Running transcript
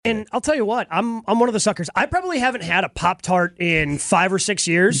And I'll tell you what, I'm one of the suckers. I probably haven't had a Pop-Tart in 5 or 6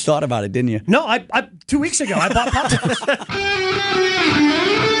 years. You thought about it, didn't you? No, I 2 weeks ago, I bought Pop-Tarts.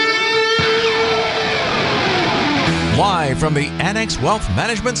 Live from the Annex Wealth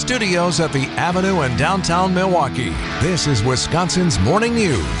Management Studios at the Avenue in downtown Milwaukee, this is Wisconsin's Morning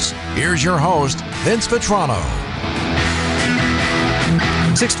News. Here's your host, Vince Vitrano.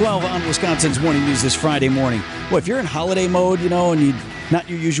 6:12 on Wisconsin's Morning News this Friday morning. Well, if you're in holiday mode, and you not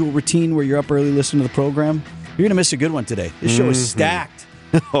your usual routine where you're up early listening to the program, you're going to miss a good one today. This show is stacked.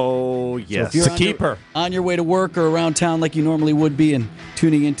 Oh, yes. So if you're keeper. On your way to work or around town like you normally would be and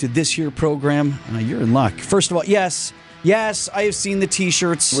tuning into this here program, you're in luck. First of all, yes, I have seen the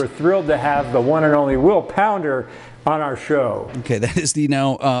T-shirts. We're thrilled to have the one and only Will Pounder on our show. Okay, that is the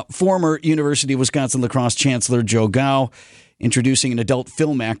now former University of Wisconsin lacrosse chancellor, Joe Gow, introducing an adult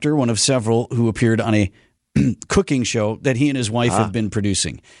film actor, one of several who appeared on a cooking show that he and his wife have been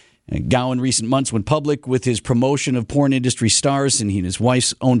producing. Gow in recent months went public with his promotion of porn industry stars, and he and his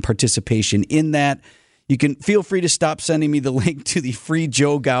wife's own participation in that. You can feel free to stop sending me the link to the free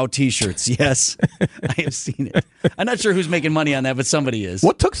Joe Gow T-shirts. Yes, I have seen it. I'm not sure who's making money on that, but somebody is.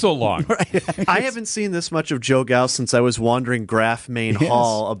 What took so long? Right. I haven't seen this much of Joe Gow since I was wandering Graf Main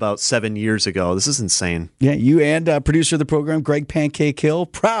Hall about 7 years ago. This is insane. Yeah, you and producer of the program, Greg Pancake Hill,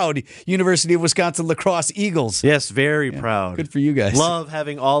 proud University of Wisconsin lacrosse Eagles. Yes, very proud. Good for you guys. Love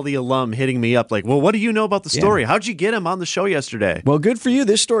having all the alum hitting me up like, well, what do you know about the story? How'd you get him on the show yesterday? Well, good for you.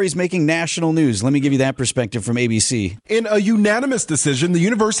 This story is making national news. Let me give you that perspective from ABC. In a unanimous decision, the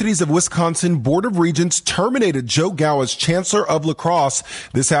Universities of Wisconsin Board of Regents terminated Joe Gow as Chancellor of Lacrosse.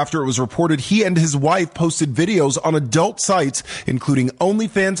 This after it was reported he and his wife posted videos on adult sites, including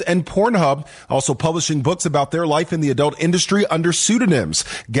OnlyFans and Pornhub, also publishing books about their life in the adult industry under pseudonyms.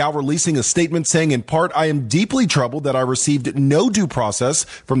 Gow releasing a statement saying, in part, I am deeply troubled that I received no due process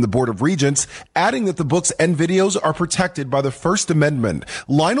from the Board of Regents, adding that the books and videos are protected by the First Amendment.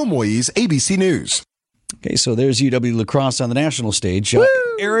 Lionel Moyes, ABC News. Okay, so there's UW lacrosse on the national stage.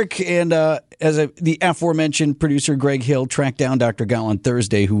 Eric and the aforementioned producer Greg Hill tracked down Dr. Gow on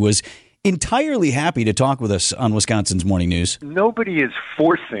Thursday, who was entirely happy to talk with us on Wisconsin's Morning News. Nobody is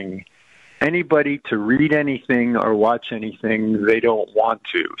forcing anybody to read anything or watch anything they don't want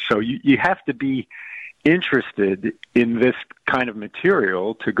to. So you have to be interested in this kind of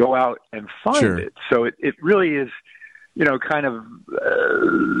material to go out and find it. So it really is, kind of,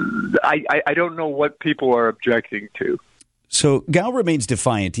 I don't know what people are objecting to. So Gow remains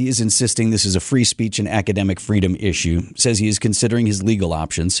defiant. He is insisting this is a free speech and academic freedom issue, says he is considering his legal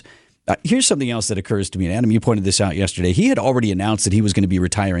options. Here's something else that occurs to me, and Adam, you pointed this out yesterday. He had already announced that he was going to be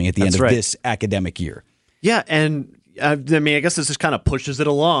retiring at the end of this academic year. Yeah, and I guess this just kind of pushes it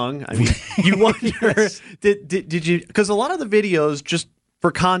along. I mean, you wonder, did you, because a lot of the videos, just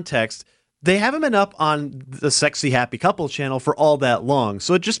for context, they haven't been up on the Sexy Happy Couple channel for all that long.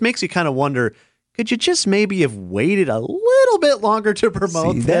 So it just makes you kind of wonder, could you just maybe have waited a little bit longer to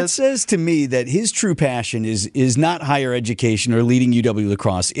promote this? That says to me that his true passion is not higher education or leading UW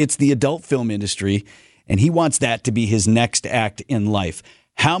lacrosse. It's the adult film industry, and he wants that to be his next act in life.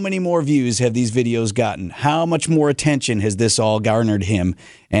 How many more views have these videos gotten? How much more attention has this all garnered him?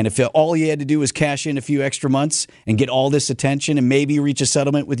 And if all he had to do was cash in a few extra months and get all this attention and maybe reach a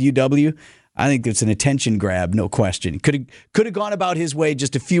settlement with UW, I think it's an attention grab, no question. Could have gone about his way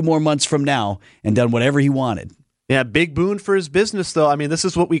just a few more months from now and done whatever he wanted. Yeah, big boon for his business, though. I mean, this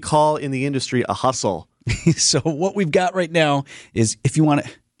is what we call in the industry a hustle. So what we've got right now is, if you want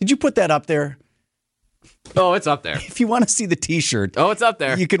to, did you put that up there? Oh, it's up there. If you want to see the T-shirt, it's up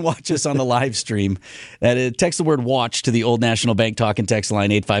there. You can watch us on the live stream. Text the word "watch" to the Old National Bank talk and text line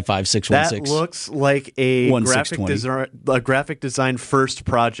 855-616. That looks like a graphic design first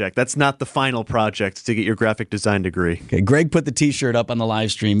project. That's not the final project to get your graphic design degree. Okay, Greg put the T-shirt up on the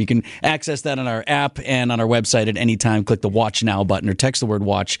live stream. You can access that on our app and on our website at any time. Click the "Watch Now" button or text the word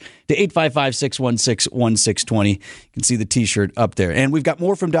 "watch" to 855-616-1620. You can see the T-shirt up there. And we've got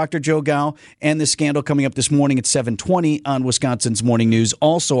more from Dr. Joe Gow and the scandal coming up this morning at 7:20 on Wisconsin's Morning News.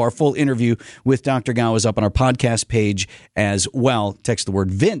 Also, our full interview with Dr. Gow is up on our podcast page as well. Text the word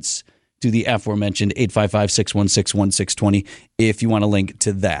Vince to the aforementioned 855-616-1620 if you want a link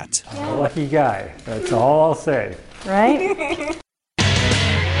to that. Lucky guy. That's all I'll say. Right?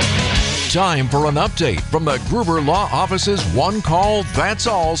 Time for an update from the Gruber Law Office's One Call That's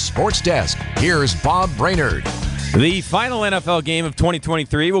All Sports Desk. Here's Bob Brainerd. The final NFL game of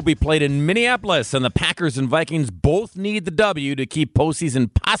 2023 will be played in Minneapolis, and the Packers and Vikings both need the W to keep postseason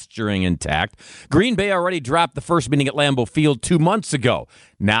posturing intact. Green Bay already dropped the first meeting at Lambeau Field 2 months ago.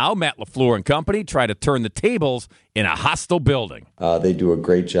 Now, Matt LaFleur and company try to turn the tables in a hostile building. They do a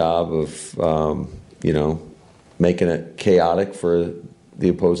great job of, making it chaotic for the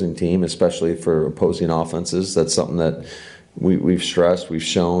opposing team, especially for opposing offenses. That's something that we've stressed, we've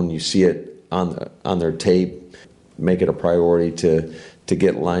shown. You see it on their tape. Make it a priority to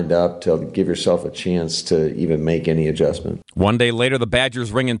get lined up, to give yourself a chance to even make any adjustment. One day later, the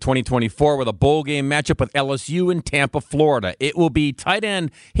Badgers ring in 2024 with a bowl game matchup with LSU in Tampa, Florida. It will be tight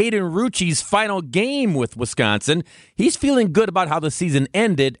end Hayden Rucci's final game with Wisconsin. He's feeling good about how the season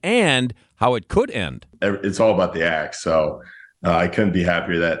ended and how it could end. It's all about the axe, so I couldn't be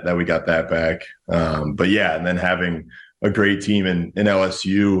happier that we got that back. But yeah, and then having a great team in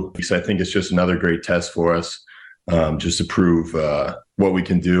LSU, because I think it's just another great test for us. Just to prove what we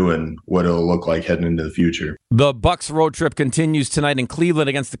can do and what it'll look like heading into the future. The Bucs road trip continues tonight in Cleveland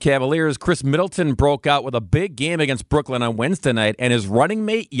against the Cavaliers. Chris Middleton broke out with a big game against Brooklyn on Wednesday night, and his running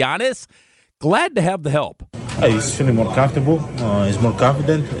mate, Giannis, glad to have the help. He's feeling more comfortable. He's more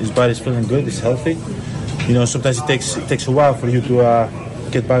confident. His body's feeling good. He's healthy. Sometimes it takes a while for you to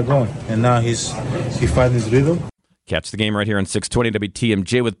get back going, and now he's finding his rhythm. Catch the game right here on 620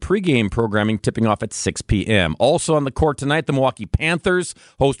 WTMJ with pregame programming tipping off at 6 p.m. Also on the court tonight, the Milwaukee Panthers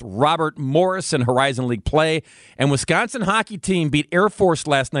host Robert Morris in Horizon League play. And Wisconsin hockey team beat Air Force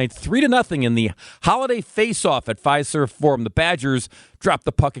last night 3-0 in the holiday face-off at Fiserv Forum. The Badgers dropped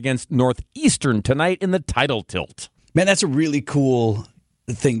the puck against Northeastern tonight in the title tilt. Man, that's a really cool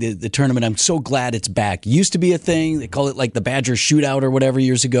thing, the tournament. I'm so glad it's back. It used to be a thing. They call it like the Badger Shootout or whatever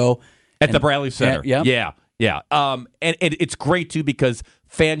years ago. At the Bradley Center. Yeah. Yeah, and it's great, too, because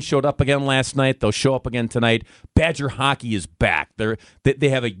fans showed up again last night. They'll show up again tonight. Badger hockey is back. They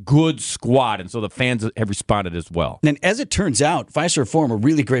have a good squad, and so the fans have responded as well. And as it turns out, Fiserv Forum, a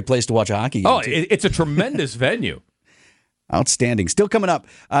really great place to watch a hockey game. It's a tremendous venue. Outstanding. Still coming up.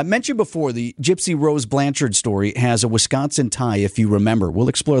 Mentioned before, the Gypsy Rose Blanchard story has a Wisconsin tie, if you remember. We'll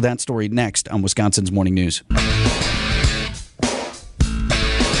explore that story next on Wisconsin's Morning News.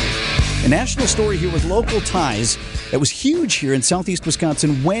 A national story here with local ties that was huge here in southeast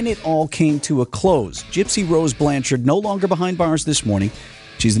Wisconsin when it all came to a close. Gypsy Rose Blanchard no longer behind bars this morning.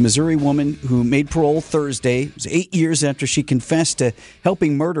 She's the Missouri woman who made parole Thursday. It was 8 years after she confessed to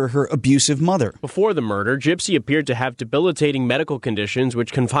helping murder her abusive mother. Before the murder, Gypsy appeared to have debilitating medical conditions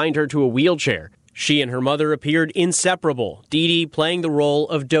which confined her to a wheelchair. She and her mother appeared inseparable, Dee Dee playing the role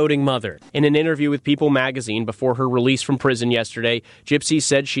of doting mother. In an interview with People magazine before her release from prison yesterday, Gypsy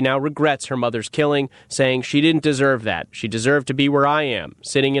said she now regrets her mother's killing, saying she didn't deserve that. She deserved to be where I am,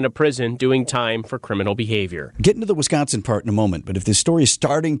 sitting in a prison doing time for criminal behavior. Get into the Wisconsin part in a moment, but if this story is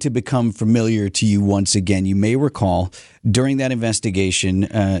starting to become familiar to you once again, you may recall during that investigation,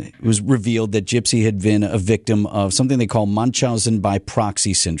 it was revealed that Gypsy had been a victim of something they call Munchausen by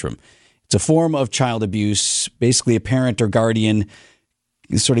proxy syndrome. It's a form of child abuse. Basically, a parent or guardian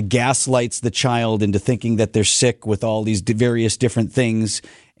sort of gaslights the child into thinking that they're sick with all these various different things.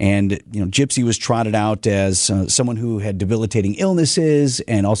 And, Gypsy was trotted out as someone who had debilitating illnesses,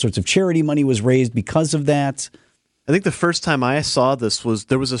 and all sorts of charity money was raised because of that. I think the first time I saw this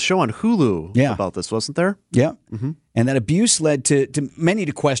there was a show on Hulu about this, wasn't there? Yeah. Mm-hmm. And that abuse led to many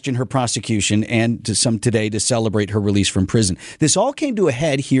to question her prosecution and to some today to celebrate her release from prison. This all came to a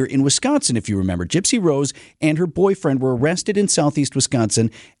head here in Wisconsin, if you remember. Gypsy Rose and her boyfriend were arrested in southeast Wisconsin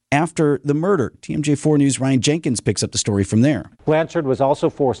after the murder. TMJ4 News' Ryan Jenkins picks up the story from there. Blanchard was also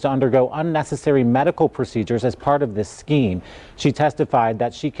forced to undergo unnecessary medical procedures as part of this scheme. She testified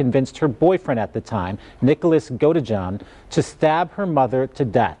that she convinced her boyfriend at the time, Nicholas Godejohn, to stab her mother to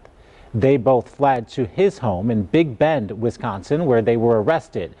death. They both fled to his home in Big Bend, Wisconsin, where they were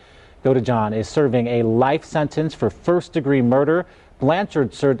arrested. Godejohn is serving a life sentence for first-degree murder.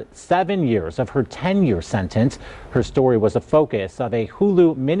 Blanchard served 7 years of her 10-year sentence. Her story was a focus of a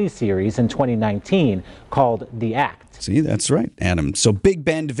Hulu miniseries in 2019 called The Act. See, that's right, Adam. So Big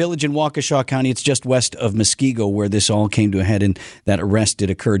Bend Village in Waukesha County, it's just west of Muskego where this all came to a head and that arrest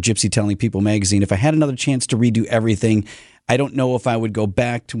did occur. Gypsy telling People magazine, if I had another chance to redo everything, I don't know if I would go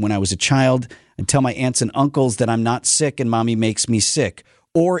back to when I was a child and tell my aunts and uncles that I'm not sick and mommy makes me sick.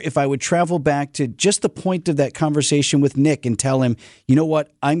 Or if I would travel back to just the point of that conversation with Nick and tell him, you know what,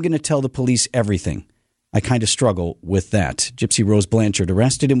 I'm going to tell the police everything. I kind of struggle with that. Gypsy Rose Blanchard,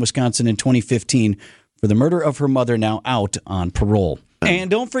 arrested in Wisconsin in 2015 for the murder of her mother, now out on parole.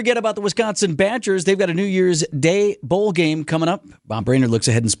 And don't forget about the Wisconsin Badgers. They've got a New Year's Day bowl game coming up. Bob Brainerd looks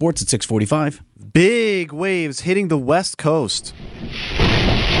ahead in sports at 6:45. Big waves hitting the West Coast.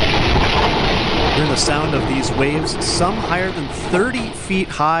 Hear the sound of these waves, some higher than 30 feet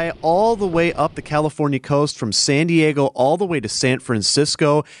high, all the way up the California coast from San Diego all the way to San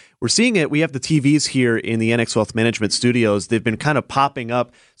Francisco. We're seeing it. We have the TVs here in the NX Wealth Management Studios. They've been kind of popping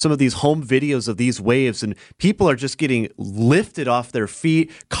up some of these home videos of these waves, and people are just getting lifted off their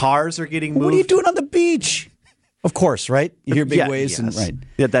feet. Cars are getting moved. What are you doing on the beach? Of course, right? You hear big waves, and right.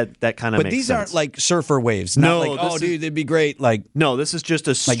 Yeah, that kind of. But makes these sense. aren't like surfer waves. Not like, oh, dude, they'd be great. Like, no, this is just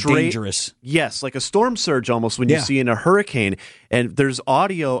a straight, like dangerous. Yes, like a storm surge almost when you see in a hurricane. And there's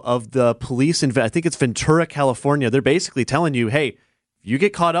audio of the police in, I think it's Ventura, California. They're basically telling you, hey, if you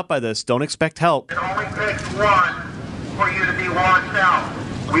get caught up by this, don't expect help. It only takes one for you to be washed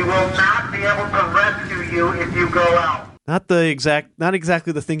out. We will not be able to rescue you if you go out. Not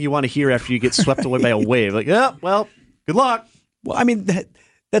exactly the thing you want to hear after you get swept away by a wave. Like, yeah, well, good luck. Well, I mean,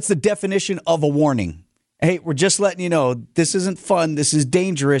 that's the definition of a warning. Hey, we're just letting you know this isn't fun, this is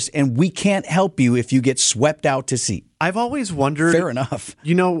dangerous, and we can't help you if you get swept out to sea. I've always wondered. Fair enough.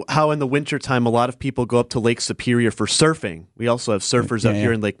 You know how in the wintertime a lot of people go up to Lake Superior for surfing. We also have surfers up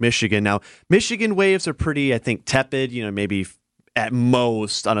here in Lake Michigan. Now, Michigan waves are pretty, I think, tepid. You know, maybe at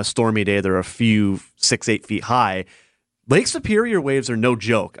most on a stormy day they're a few 6-8 feet high. Lake Superior waves are no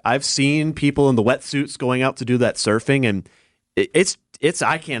joke. I've seen people in the wetsuits going out to do that surfing, and it's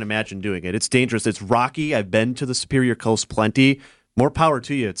I can't imagine doing it. It's dangerous. It's rocky. I've been to the Superior Coast plenty. More power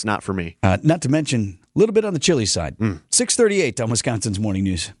to you. It's not for me. Not to mention a little bit on the chilly side. 6:38 on Wisconsin's Morning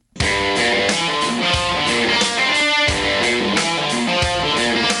News.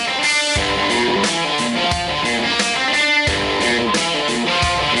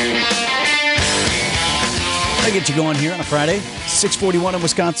 I get you going here on a Friday. 6:41 on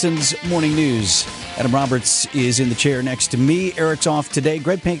Wisconsin's Morning News. Adam Roberts is in the chair next to me. Eric's off today.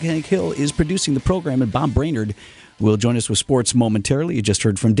 Greg Pancake Hill is producing the program, and Bob Brainerd will join us with sports momentarily. You just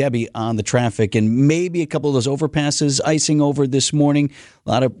heard from Debbie on the traffic and maybe a couple of those overpasses icing over this morning. A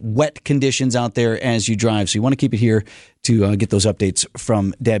lot of wet conditions out there as you drive, so you want to keep it here to get those updates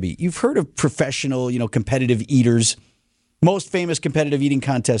from Debbie. You've heard of professional, competitive eaters. Most famous competitive eating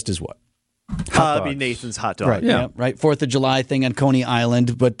contest is what? That'd be Nathan's hot dog. Right, yeah, right. 4th of July thing on Coney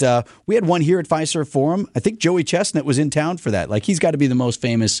Island. But we had one here at Fiserv Forum. I think Joey Chestnut was in town for that. Like, he's got to be the most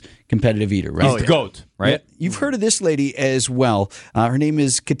famous competitive eater, right? He's the GOAT, right? Yeah. You've heard of this lady as well. Her name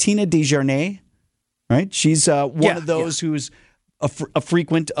is Katina Desjardins, right? She's one of those who's a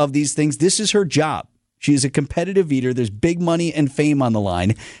frequent of these things. This is her job. She is a competitive eater. There's big money and fame on the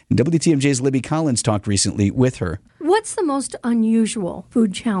line. And WTMJ's Libby Collins talked recently with her. What's the most unusual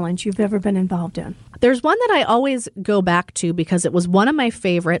food challenge you've ever been involved in? There's one that I always go back to because it was one of my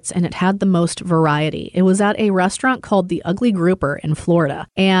favorites and it had the most variety. It was at a restaurant called The Ugly Grouper in Florida.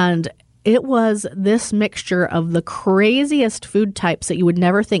 And it was this mixture of the craziest food types that you would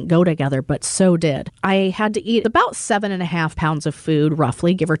never think go together, but so did. I had to eat about 7.5 pounds of food,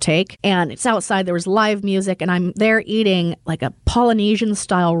 roughly, give or take. And it's outside. There was live music, and I'm there eating like a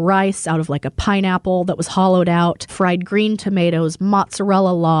Polynesian-style rice out of like a pineapple that was hollowed out, fried green tomatoes,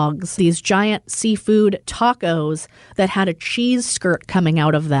 mozzarella logs, these giant seafood tacos that had a cheese skirt coming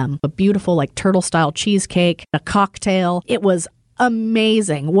out of them, a beautiful like turtle-style cheesecake, a cocktail. It was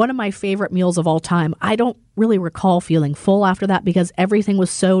amazing. One of my favorite meals of all time. I don't really recall feeling full after that because everything was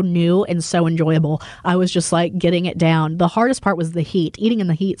so new and so enjoyable. I was just like getting it down. The hardest part was the heat. Eating in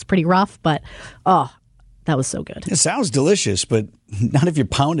the heat's pretty rough, but that was so good. It sounds delicious, but not if you're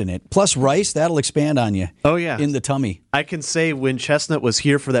pounding it. Plus rice, that'll expand on you. Oh, yeah. In the tummy. I can say when Chestnut was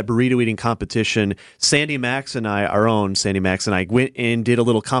here for that burrito eating competition, Sandy Max and I went and did a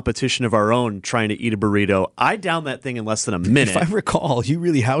little competition of our own trying to eat a burrito. I downed that thing in less than a minute. If I recall, you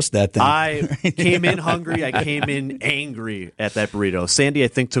really housed that thing. I came in hungry. I came in angry at that burrito. Sandy, I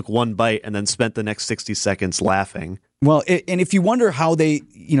think, took one bite and then spent the next 60 seconds laughing. Well, and if you wonder how they,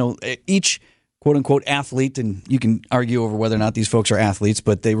 each quote-unquote athlete, and you can argue over whether or not these folks are athletes,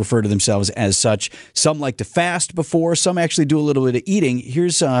 but they refer to themselves as such. Some like to fast before, some actually do a little bit of eating.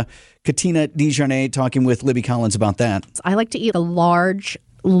 Here's Katina Desjardins talking with Libby Collins about that. I like to eat a large,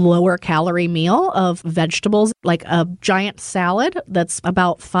 lower-calorie meal of vegetables, like a giant salad that's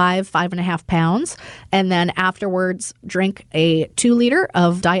about 5.5 pounds, and then afterwards drink a 2-liter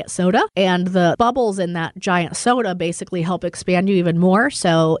of diet soda, and the bubbles in that giant soda basically help expand you even more.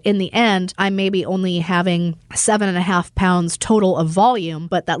 So in the end, I'm maybe only having 7.5 pounds total of volume,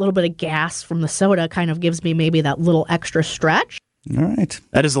 but that little bit of gas from the soda kind of gives me maybe that little extra stretch. All right.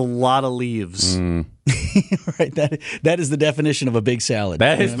 That is a lot of leaves. Right. That is the definition of a big salad.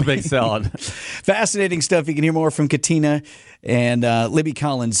 That is the big salad. Fascinating stuff. You can hear more from Katina and Libby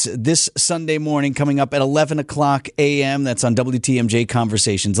Collins this Sunday morning coming up at 11 o'clock a.m. That's on WTMJ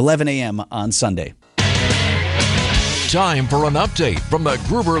Conversations, 11 a.m. on Sunday. Time for an update from the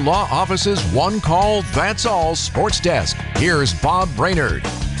Gruber Law Office's One Call, That's All Sports Desk. Here's Bob Brainerd.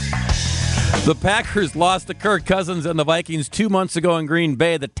 The Packers lost to Kirk Cousins and the Vikings 2 months ago in Green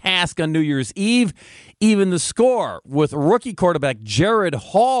Bay. The task on New Year's Eve, even the score with rookie quarterback Jared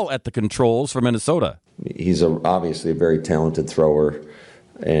Hall at the controls for Minnesota. He's obviously a very talented thrower,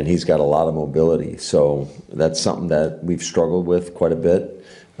 and he's got a lot of mobility. So that's something that we've struggled with quite a bit.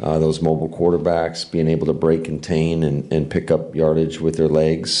 Those mobile quarterbacks being able to break, contain, and pick up yardage with their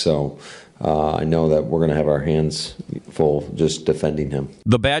legs. So I know that we're going to have our hands full just defending him.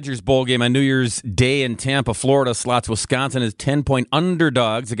 The Badgers bowl game on New Year's Day in Tampa, Florida, slots Wisconsin as 10-point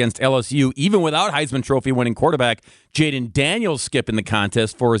underdogs against LSU, even without Heisman Trophy winning quarterback Jaden Daniels skipping the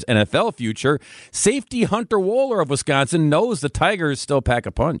contest for his NFL future. Safety Hunter Wohler of Wisconsin knows the Tigers still pack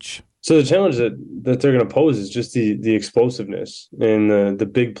a punch. So the challenge that they're going to pose is just the explosiveness and the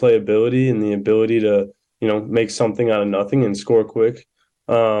big playability and the ability to, make something out of nothing and score quick.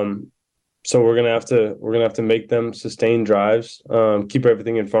 So we're gonna have to make them sustain drives, keep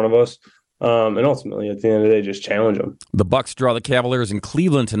everything in front of us, and ultimately at the end of the day, just challenge them. The Bucs draw the Cavaliers in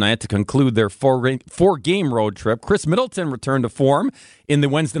Cleveland tonight to conclude their four-game road trip. Chris Middleton returned to form in the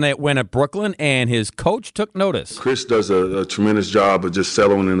Wednesday night win at Brooklyn, and his coach took notice. Chris does a tremendous job of just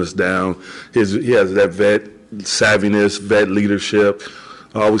settling us down. He has that vet savviness, vet leadership,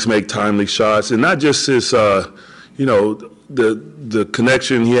 always make timely shots, and not just his, the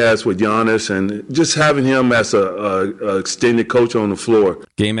connection he has with Giannis and just having him as a extended coach on the floor.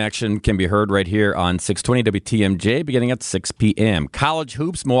 Game action can be heard right here on 620 WTMJ beginning at 6 p.m. College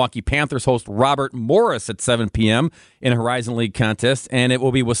hoops, Milwaukee Panthers host Robert Morris at 7 p.m. in a Horizon League contest, and it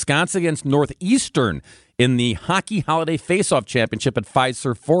will be Wisconsin against Northeastern in the Hockey Holiday Face-Off Championship at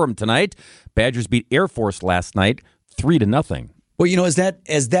Fiserv Forum tonight. Badgers beat Air Force last night 3-0. Well, as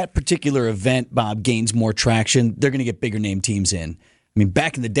that particular event, Bob, gains more traction, they're going to get bigger name teams in. I mean,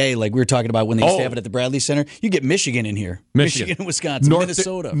 back in the day, like we were talking about when they used to have it at the Bradley Center, you get Michigan in here. Michigan, Wisconsin,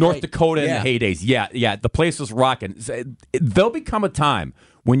 Minnesota. North Dakota in the heydays. Yeah. The place was rocking. There'll become a time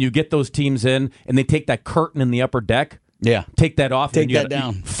when you get those teams in and they take that curtain in the upper deck. Yeah. Take that off. Take that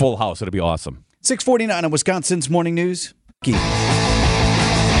down. Full house. It'll be awesome. 6:49 on Wisconsin's Morning News.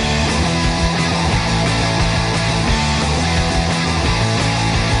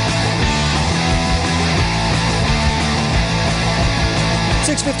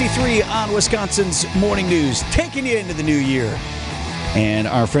 6:53 on Wisconsin's Morning News, taking you into the new year. And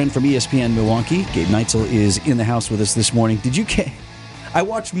our friend from ESPN Milwaukee, Gabe Netizel, is in the house with us this morning. I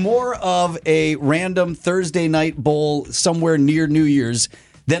watched more of a random Thursday night bowl somewhere near New Year's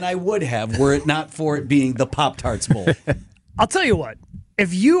than I would have were it not for it being the Pop Tarts Bowl. I'll tell you what.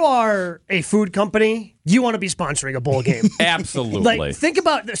 If you are a food company, you want to be sponsoring a bowl game. Absolutely. Think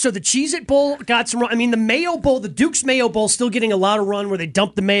about, the Cheez-It Bowl got some run. I mean, the Mayo Bowl, the Duke's Mayo Bowl still getting a lot of run where they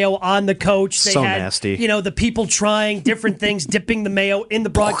dump the mayo on the coach. They had, nasty. The people trying different things, dipping the mayo in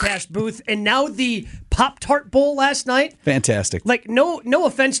the broadcast booth. And now the Pop-Tart Bowl last night. Fantastic. No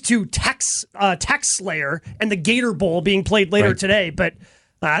offense to Tax Slayer and the Gator Bowl being played later today, but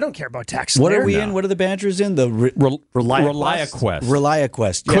I don't care about Tax Slayer. What are we in? What are the Badgers in? The ReliaQuest.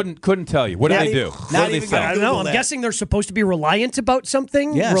 ReliaQuest. Yeah. Couldn't tell you. What do they do? I don't know. I'm guessing they're supposed to be reliant about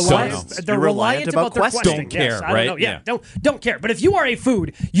something. Yes. They're reliant about their questing. Don't care, yes, I right? don't know. Yeah, don't care. But if you are a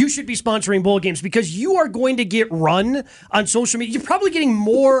food, you should be sponsoring bowl games because you are going to get run on social media. You're probably getting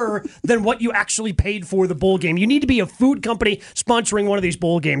more than what you actually paid for the bowl game. You need to be a food company sponsoring one of these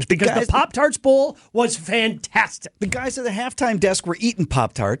bowl games because the Pop-Tarts Bowl was fantastic. The guys at the halftime desk were eating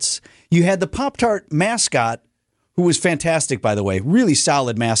Pop-Tarts. You had the Pop-Tart mascot, who was fantastic, by the way. Really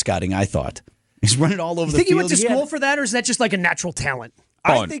solid mascotting, I thought. He's running all over the field. You think he went to school for that, or is that just like a natural talent?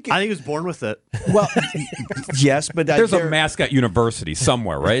 I think he was born with it. Well, yes, but there's a mascot university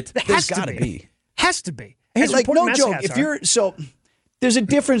somewhere, right? There's got to be. Has to be. Hey, no joke. There's a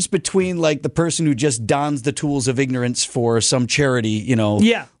difference between the person who just dons the tools of ignorance for some charity,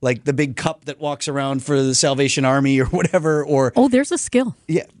 like the big cup that walks around for the Salvation Army or whatever, or there's a skill.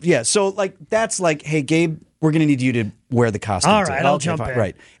 Yeah. So that's hey, Gabe, we're going to need you to wear the costume. All right, I'll jump in.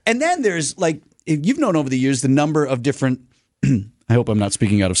 Right, and then there's you've known over the years the number of different. I hope I'm not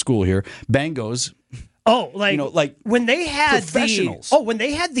speaking out of school here. Bangos. Oh, like, like when they had professionals. when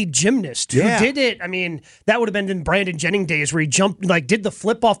they had the gymnast who did it. I mean, that would have been in Brandon Jennings days where he jumped, did the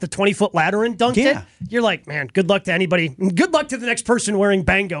flip off the 20-foot ladder and dunked it. You're like, man, good luck to anybody. Good luck to the next person wearing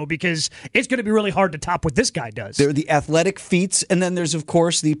Bango, because it's going to be really hard to top what this guy does. There are the athletic feats, and then there's, of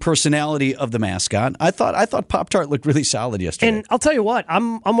course, the personality of the mascot. I thought Pop-Tart looked really solid yesterday. And I'll tell you what,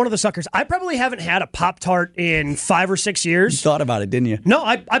 I'm one of the suckers. I probably haven't had a Pop-Tart in 5 or 6 years. You thought about it, didn't you? No,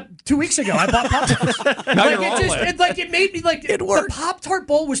 I 2 weeks ago I bought Pop-Tarts. It made me it worked. The Pop-Tart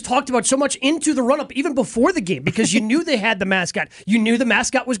Bowl was talked about so much into the run-up, even before the game, because you knew they had the mascot. You knew the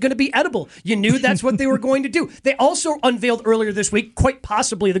mascot was going to be edible. You knew that's what they were going to do. They also unveiled earlier this week, quite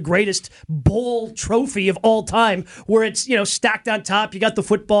possibly the greatest bowl trophy of all time, where it's stacked on top. You got the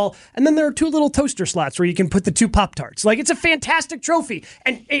football, and then there are 2 little toaster slots where you can put the 2 Pop-Tarts. It's a fantastic trophy,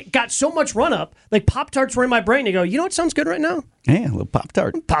 and it got so much run-up. Pop-Tarts were in my brain. You go, you know what sounds good right now? Yeah, a little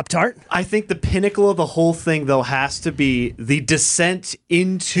Pop-Tart. Pop-Tart. I think the pinnacle of the whole thing, though, has to be the descent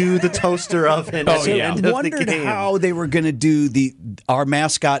into the toaster oven at the end of the wondered game. how they were going to do our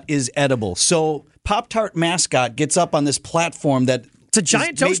mascot is edible. So Pop-Tart mascot gets up on this platform that it's a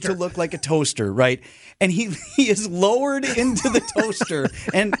giant toaster made to look like a toaster, right? And he is lowered into the toaster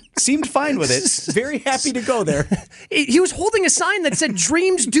and seemed fine with it. Very happy to go there. He was holding a sign that said,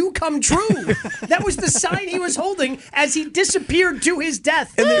 "Dreams do come true." That was the sign he was holding as he disappeared to his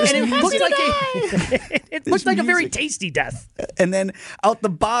death. And it looked like a very tasty death. And then out the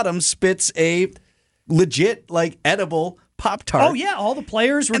bottom spits a legit, edible Pop-Tart. Oh, yeah. All the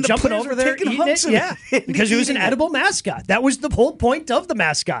players were jumping over there eating it. Yeah, because it was an edible mascot. That was the whole point of the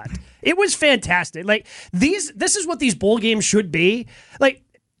mascot. It was fantastic. This is what these bowl games should be.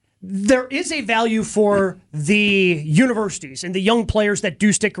 There is a value for the universities and the young players that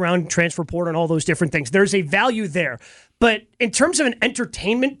do stick around, transfer portal and all those different things. There's a value there. But in terms of an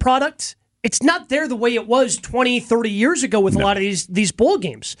entertainment product, it's not there the way it was 20, 30 years ago with a lot of these bowl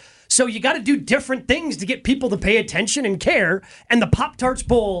games. So you got to do different things to get people to pay attention and care. And the Pop-Tarts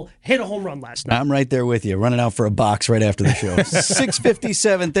Bowl hit a home run last night. I'm right there with you, running out for a box right after the show.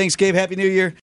 6:57. Thanks, Gabe. Happy New Year.